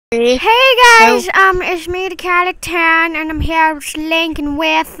Hey guys, it's me, the Cat 10, and I'm here with Lincoln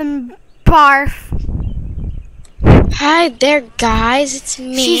with and Barf. Hi there, guys. It's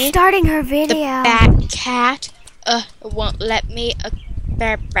me. She's starting her video. The Bat Cat. It won't let me.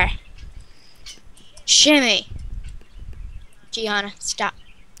 Shimmy. Gianna, stop.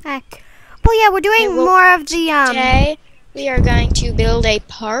 Hi. Well, yeah, we're doing more of the Today we are going to build a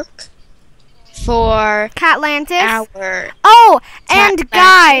park for Catlantis. our. Oh, and Catlantis.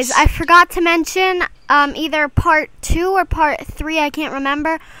 guys, I forgot to mention either part 2 or part 3, I can't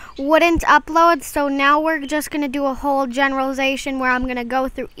remember, wouldn't upload, so now we're just going to do a whole generalization where I'm going to go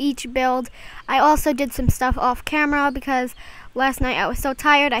through each build. I also did some stuff off camera because last night I was so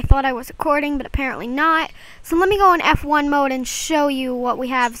tired I thought I was recording, but apparently not. So let me go in F1 mode and show you what we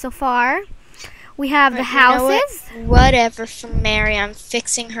have so far. We have the houses. Whatever for Mary, I'm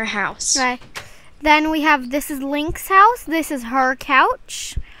fixing her house. Right. Then we have, this is Link's house. This is her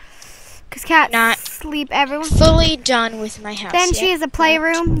couch. Because cats Not sleep everywhere. fully done with my house. Then she has a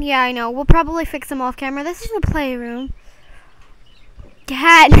playroom. Yeah, I know. We'll probably fix them off camera. This is the playroom.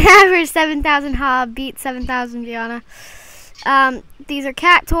 Cat average 7,000 Hob, beat 7,000 Gianna. These are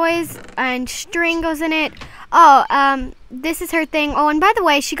cat toys, and string goes in it. Oh, this is her thing. Oh, and by the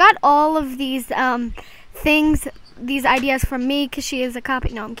way, she got all of these things, these ideas from me, because she is a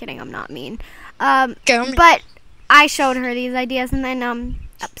copy. No, I'm kidding. I'm not mean. But I showed her these ideas, and then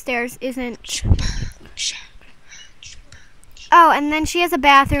upstairs isn't. Oh, and then she has a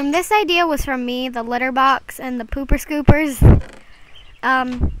bathroom. This idea was from me, the litter box and the pooper scoopers.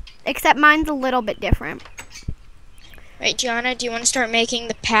 Except mine's a little bit different. Right, Gianna, do you want to start making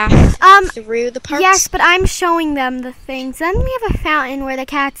the path through the parks? Yes, but I'm showing them the things. Then we have a fountain where the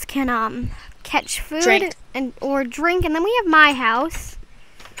cats can catch food or drink, and then we have my house.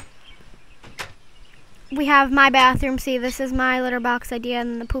 We have my bathroom. See, this is my litter box idea,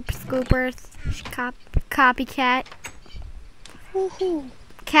 and the poop scoopers. Copycat.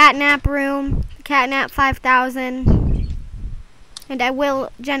 Catnap room. Catnap 5,000. And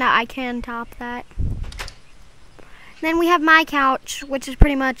Jenna, I can top that. Then we have my couch, which is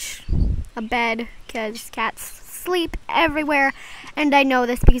pretty much a bed, because cats sleep everywhere. And I know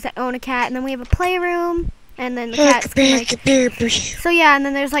this because I own a cat. And then we have a playroom. And then the cats can, so yeah, and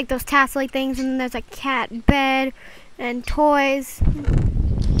then there's like those tassel things, and then there's a cat bed and toys.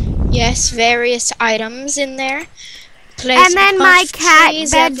 Yes, various items in there. And then my cat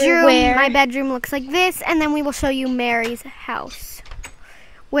bedroom. My bedroom looks like this, and then we will show you Mary's house,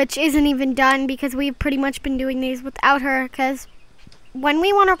 which isn't even done because we've pretty much been doing these without her, because when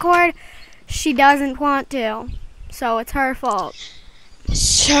we want to record, she doesn't want to, so it's her fault.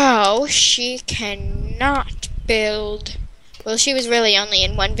 So, she cannot build. Well, she was really only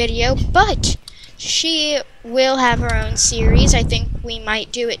in one video, but she will have her own series. I think we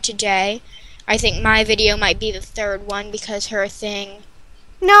might do it today. I think my video might be the third one because her thing.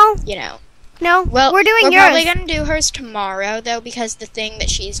 No. You know. No. Well, we're doing yours. We're probably going to do hers tomorrow, though, because the thing that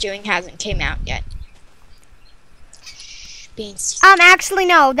she's doing hasn't came out yet. Actually,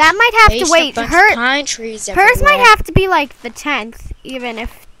 no. That might have to wait. Hers might have to be like the 10th, even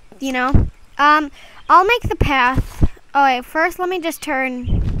if, you know. I'll make the path. Oh, wait. First, let me just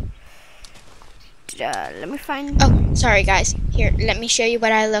turn. Let me find. Oh, sorry, guys. Here, let me show you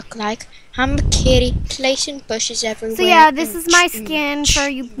what I look like. I'm a kitty, placing bushes everywhere. So yeah, this is my skin for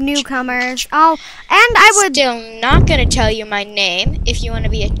you newcomers. Oh, and I would still not gonna tell you my name. If you want to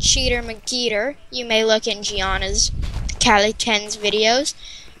be a cheater McGeeter, you may look in Gianna's Cali 10's videos,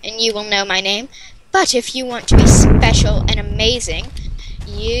 and you will know my name. But if you want to be special and amazing,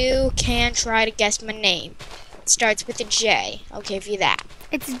 you can try to guess my name. It starts with a J. I'll give you that.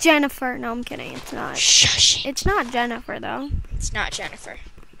 It's Jennifer. No, I'm kidding. It's not. Shush it. It's not Jennifer, though. It's not Jennifer.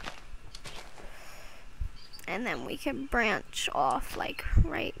 And then we can branch off, like,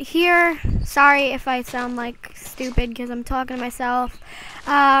 right here. Sorry if I sound, like, stupid because I'm talking to myself.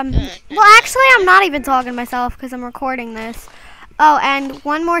 Well, actually, I'm not even talking to myself because I'm recording this. Oh, and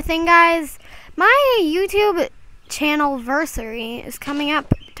one more thing, guys. My YouTube channelversary is coming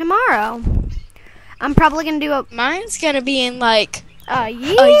up tomorrow. I'm probably going to do a... Mine's going to be in, like... A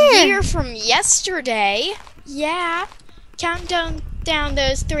year from yesterday. Yeah. Count down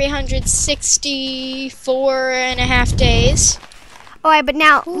those 364.5 days. Alright, but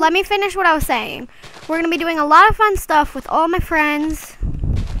now, let me finish what I was saying. We're going to be doing a lot of fun stuff with all my friends.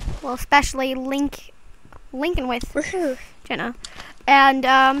 Well, especially Lincoln with Jenna. And,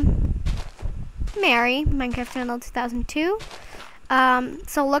 Mary, Minecraft Channel 2002.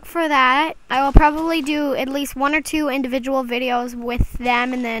 So look for that. I will probably do at least 1 or 2 individual videos with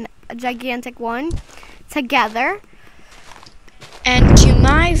them, and then a gigantic one together. And to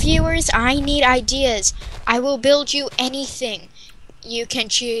my view, I need ideas. I will build you anything. You can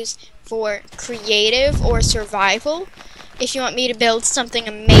choose for creative or survival. If you want me to build something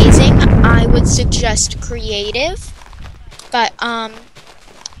amazing, I would suggest creative. But,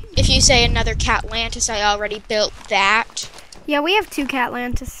 if you say another Catlantis, I already built that. Yeah, we have 2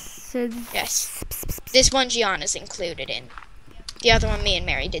 Catlantises. Yes. This one Gianna's included in. The other one me and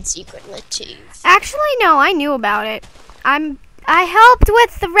Mary did secretly. Actually, no, I knew about it. I helped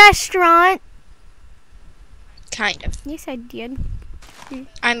with the restaurant. Kind of. Yes, I did.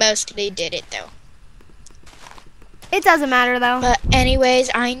 I mostly did it, though. It doesn't matter, though. But anyways,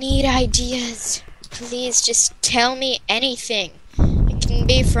 I need ideas. Please just tell me anything. It can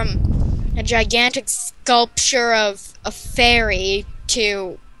be from a gigantic sculpture of a fairy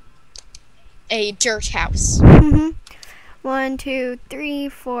to a dirt house. 1, 2, 3,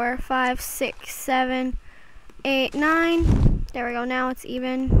 4, 5, 6, 7, 8, 9. There we go. Now it's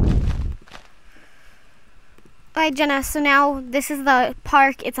even. Alright, Jenna, so now this is the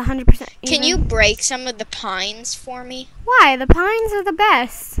park. It's 100% even. Can you break some of the pines for me? Why? The pines are the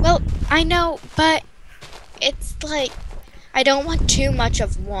best. Well, I know, but it's like, I don't want too much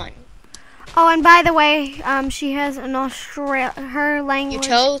of one. Oh, and by the way, she has an her language. You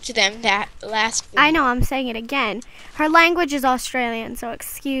told them that last video. I know, I'm saying it again. Her language is Australian, so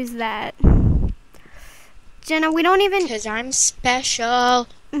excuse that. Jenna, we don't even... Because I'm special.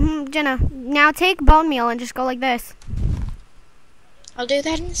 Jenna, now take bone meal and just go like this. I'll do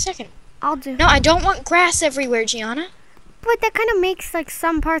that in a second. I'll do. No, I don't want grass everywhere, Gianna. But that kind of makes like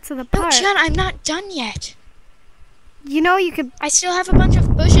some parts of the park. No, Gianna, I'm not done yet. You know, you could... I still have a bunch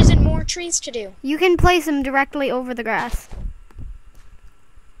of bushes and more trees to do. You can place them directly over the grass.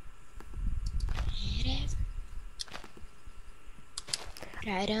 But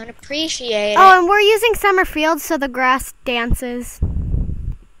I don't appreciate Oh, it. and we're using summer fields so the grass dances.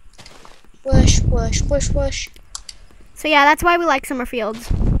 Whoosh, whoosh, whoosh, whoosh. So yeah, that's why we like summer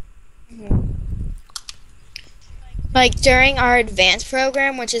fields. Like during our advanced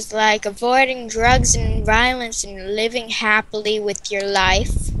program, which is like avoiding drugs and violence and living happily with your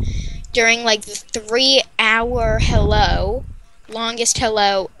life, during like the 3-hour hello, longest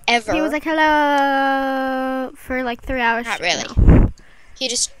hello ever. He was like, hello, for like 3 hours. Not really. No. He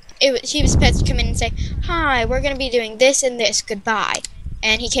was supposed to come in and say, hi, we're going to be doing this and this, goodbye.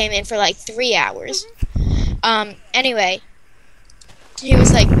 And he came in for like 3 hours. Anyway, he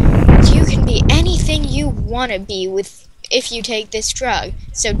was like, you can be anything you want to be with if you take this drug,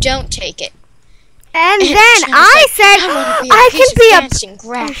 so don't take it. And then she was I like, said, I can be a... dancing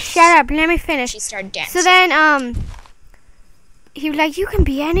grass. Oh, shut up, let me finish. She started dancing. So then, he was like, you can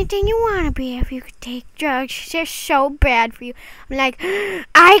be anything you want to be if you could take drugs. They're so bad for you. I'm like,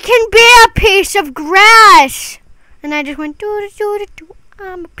 I can be a piece of grass. And I just went, do.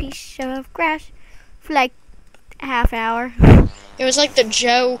 I'm a piece of grass for like a half hour. It was like the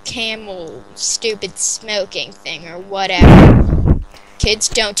Joe Camel stupid smoking thing or whatever. Kids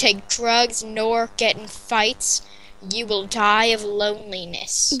don't take drugs nor get in fights. You will die of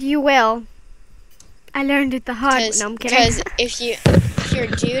loneliness. You will. I learned it the hard way. No, I'm kidding. Because if you're a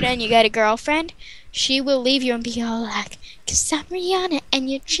dude and you got a girlfriend, she will leave you and be all like, 'cause I'm Rihanna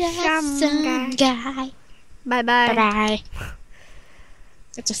and you're just some guy. Bye-bye. Bye-bye.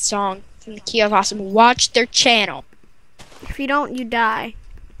 That's a song from the Key of Awesome. Watch their channel. If you don't, you die.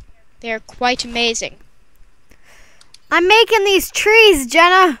 They're quite amazing. I'm making these trees,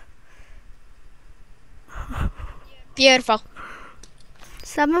 Jenna. Beautiful.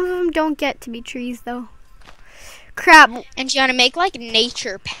 Some of them don't get to be trees, though. Crap. And you want to make like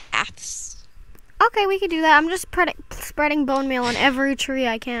nature paths. Okay, we could do that. I'm just spreading bone meal on every tree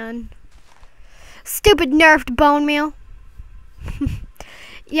I can. Stupid nerfed bone meal.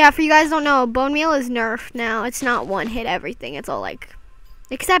 Yeah, for you guys don't know, bone meal is nerfed now. It's not one hit everything. It's all like,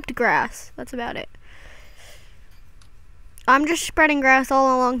 except grass. That's about it. I'm just spreading grass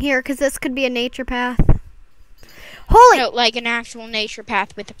all along here because this could be a nature path. Holy! No, like an actual nature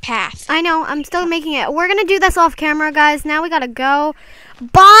path with a path. I know. I'm still making it. We're gonna do this off camera, guys. Now we gotta go.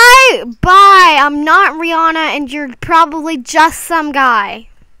 Bye! Bye! I'm not Rihanna, and you're probably just some guy.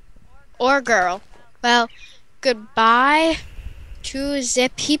 Or girl. Well, goodbye to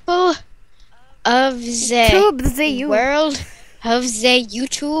the people of the world of the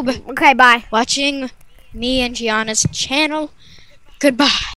YouTube. Okay, bye. Watching me and Gianna's channel. Goodbye.